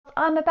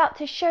I'm about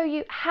to show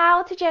you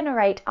how to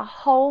generate a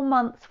whole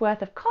month's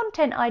worth of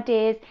content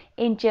ideas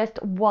in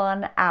just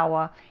 1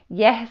 hour.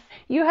 Yes,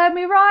 you heard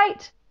me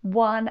right,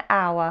 1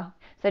 hour.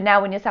 So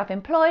now when you're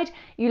self-employed,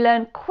 you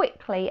learn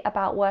quickly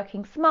about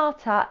working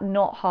smarter,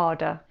 not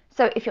harder.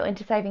 So if you're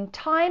into saving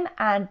time,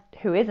 and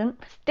who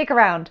isn't, stick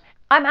around.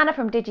 I'm Anna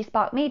from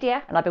DigiSpark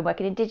Media, and I've been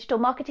working in digital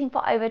marketing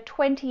for over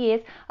 20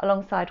 years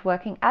alongside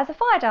working as a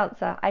fire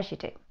dancer, as you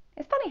do.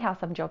 It's funny how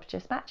some jobs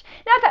just match.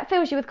 Now if that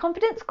fills you with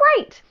confidence,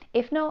 great.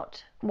 If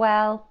not,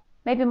 well,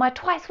 maybe my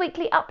twice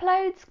weekly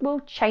uploads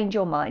will change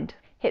your mind.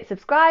 Hit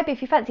subscribe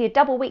if you fancy a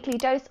double weekly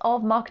dose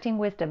of marketing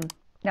wisdom.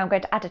 Now I'm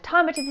going to add a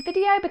timer to the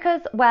video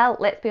because, well,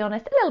 let's be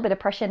honest, a little bit of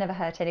pressure never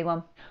hurt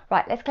anyone.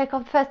 Right, let's click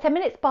off the first 10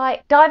 minutes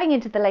by diving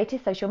into the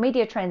latest social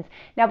media trends.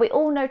 Now we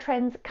all know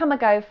trends come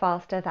and go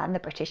faster than the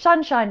British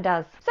sunshine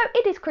does, so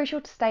it is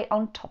crucial to stay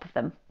on top of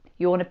them.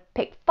 You want to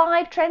pick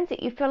 5 trends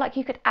that you feel like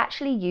you could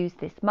actually use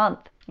this month.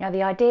 Now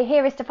the idea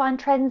here is to find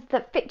trends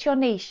that fit your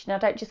niche. Now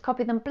don't just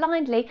copy them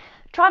blindly,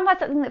 try and find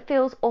something that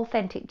feels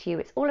authentic to you.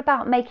 It's all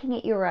about making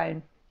it your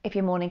own. If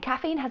your morning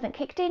caffeine hasn't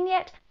kicked in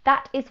yet,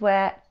 that is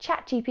where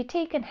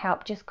ChatGPT can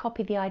help. Just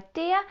copy the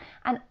idea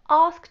and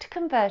ask to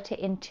convert it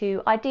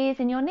into ideas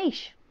in your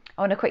niche.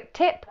 On a quick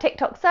tip,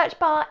 TikTok search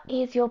bar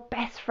is your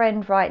best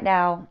friend right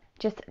now.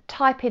 Just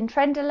type in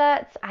trend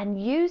alerts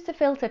and use the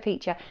filter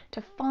feature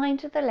to find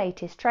the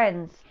latest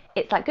trends.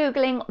 It's like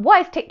Googling,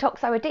 why is TikTok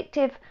so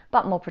addictive,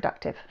 but more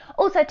productive?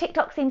 Also,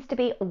 TikTok seems to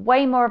be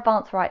way more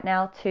advanced right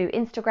now to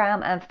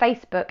Instagram and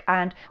Facebook,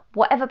 and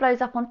whatever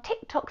blows up on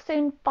TikTok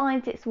soon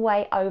finds its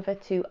way over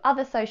to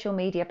other social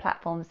media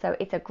platforms, so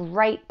it's a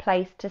great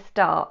place to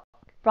start.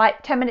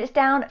 Right, 10 minutes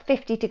down,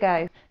 50 to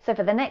go. So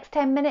for the next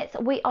 10 minutes,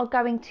 we are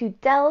going to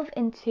delve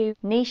into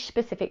niche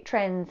specific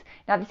trends.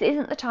 Now this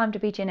isn't the time to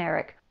be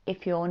generic.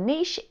 If your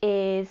niche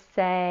is,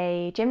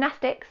 say,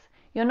 gymnastics,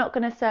 you're not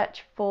going to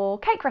search for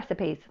cake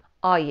recipes,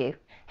 are you?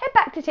 Head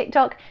back to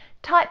TikTok,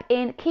 type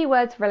in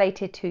keywords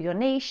related to your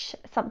niche,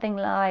 something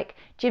like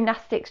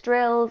gymnastics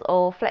drills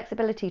or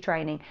flexibility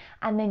training,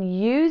 and then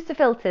use the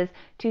filters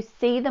to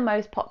see the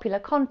most popular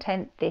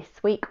content this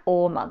week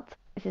or month.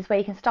 This is where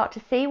you can start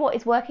to see what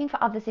is working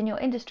for others in your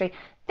industry.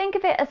 Think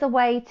of it as a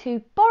way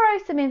to borrow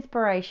some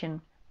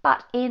inspiration,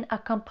 but in a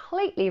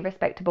completely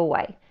respectable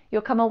way.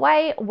 You'll come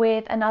away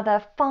with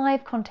another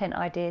 5 content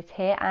ideas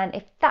here, and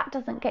if that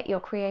doesn't get your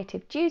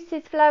creative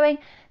juices flowing,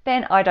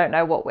 then I don't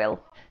know what will.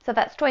 So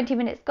that's 20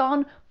 minutes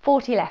gone,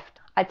 40 left.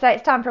 I'd say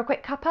it's time for a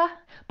quick cuppa,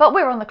 but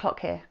we're on the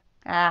clock here.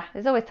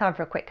 There's always time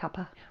for a quick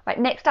cuppa. Right,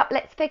 next up,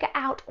 let's figure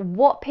out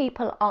what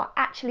people are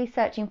actually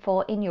searching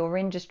for in your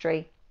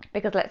industry.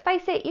 Because let's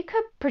face it, you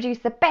could produce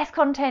the best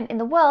content in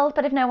the world,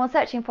 but if no one's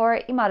searching for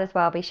it, you might as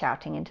well be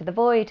shouting into the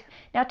void.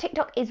 Now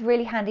TikTok is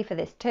really handy for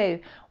this too.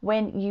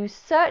 When you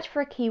search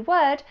for a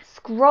keyword,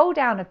 scroll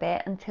down a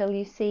bit until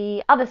you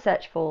see other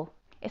search for.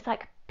 It's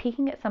like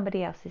peeking at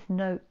somebody else's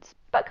notes,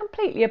 but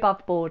completely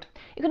above board.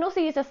 You can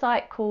also use a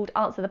site called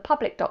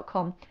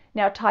answerthepublic.com.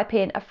 Now type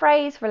in a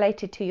phrase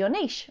related to your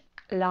niche,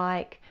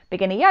 like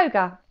beginner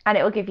yoga, and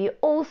it will give you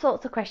all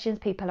sorts of questions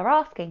people are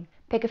asking.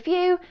 Pick a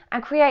few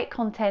and create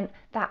content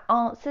that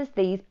answers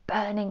these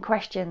burning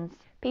questions.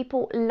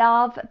 People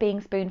love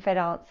being spoon-fed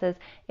answers,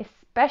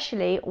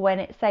 especially when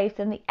it saves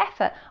them the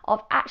effort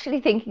of actually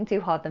thinking too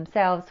hard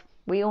themselves.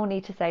 We all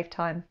need to save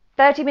time.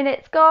 30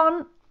 minutes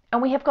gone,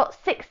 and we have got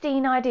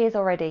 16 ideas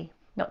already.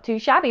 Not too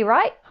shabby,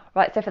 right?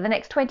 Right, so for the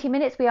next 20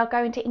 minutes, we are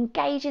going to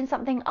engage in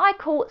something I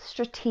call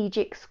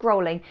strategic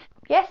scrolling.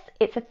 Yes,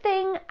 it's a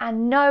thing,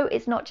 and no,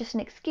 it's not just an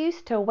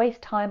excuse to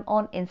waste time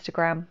on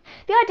Instagram.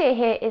 The idea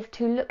here is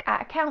to look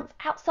at accounts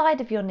outside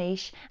of your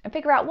niche and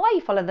figure out why you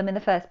follow them in the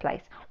first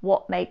place.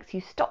 What makes you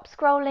stop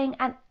scrolling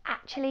and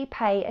actually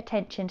pay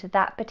attention to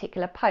that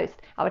particular post.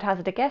 I would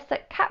hazard a guess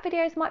that cat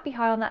videos might be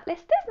high on that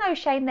list. There's no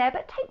shame there,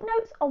 but take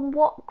notes on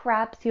what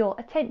grabs your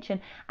attention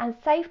and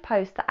save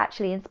posts that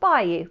actually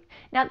inspire you.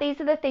 Now,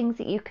 these are the things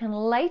that you can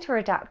later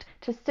adapt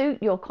to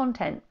suit your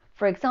content.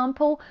 For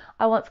example,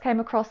 I once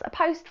came across a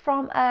post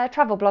from a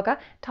travel blogger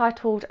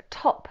titled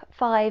Top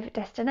 5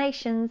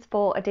 Destinations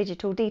for a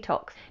Digital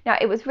Detox. Now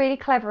it was really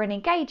clever and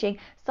engaging,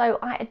 so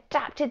I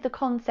adapted the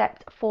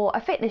concept for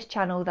a fitness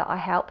channel that I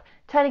help,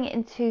 turning it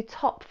into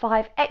top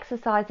 5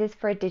 exercises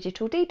for a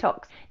digital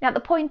detox. Now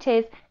the point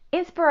is,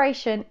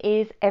 inspiration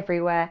is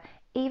everywhere,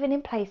 even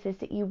in places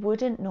that you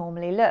wouldn't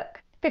normally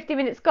look. 50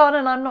 minutes gone,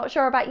 and I'm not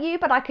sure about you,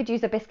 but I could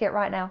use a biscuit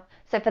right now.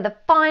 So for the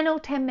final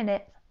 10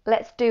 minutes,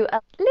 let's do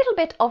a little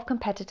bit of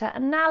competitor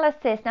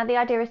analysis. Now the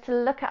idea is to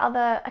look at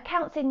other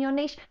accounts in your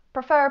niche,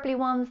 preferably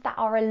ones that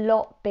are a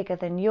lot bigger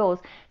than yours.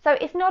 So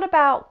it's not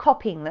about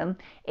copying them,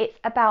 it's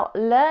about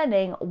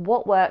learning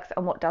what works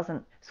and what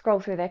doesn't. Scroll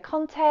through their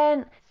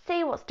content,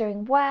 see what's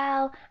doing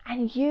well,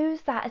 and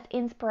use that as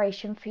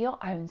inspiration for your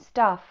own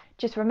stuff.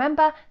 Just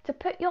remember to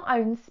put your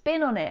own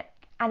spin on it.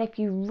 And if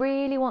you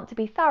really want to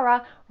be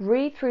thorough,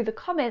 read through the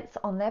comments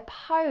on their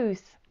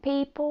posts.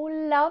 People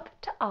love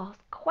to ask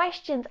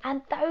questions,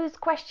 and those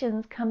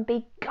questions can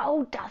be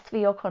gold dust for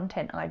your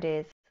content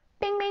ideas.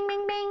 Bing, bing,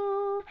 bing,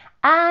 bing.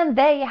 And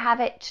there you have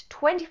it,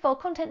 24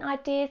 content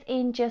ideas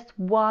in just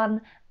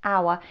 1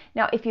 hour.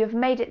 Now, if you have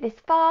made it this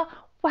far,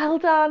 well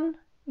done.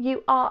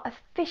 You are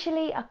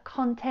officially a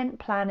content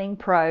planning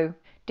pro.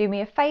 Do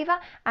me a favour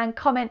and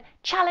comment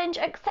challenge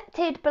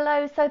accepted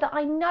below so that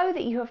I know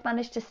that you have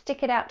managed to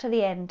stick it out to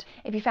the end.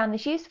 If you found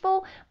this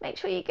useful, make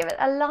sure you give it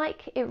a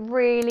like. It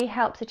really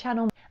helps the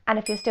channel. And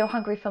if you're still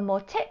hungry for more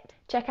tips,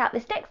 check out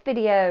this next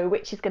video,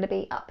 which is going to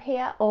be up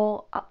here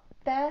or up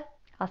there.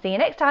 I'll see you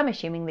next time,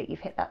 assuming that you've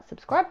hit that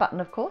subscribe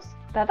button, of course.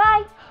 Bye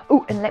bye.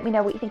 Oh, and let me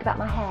know what you think about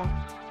my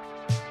hair.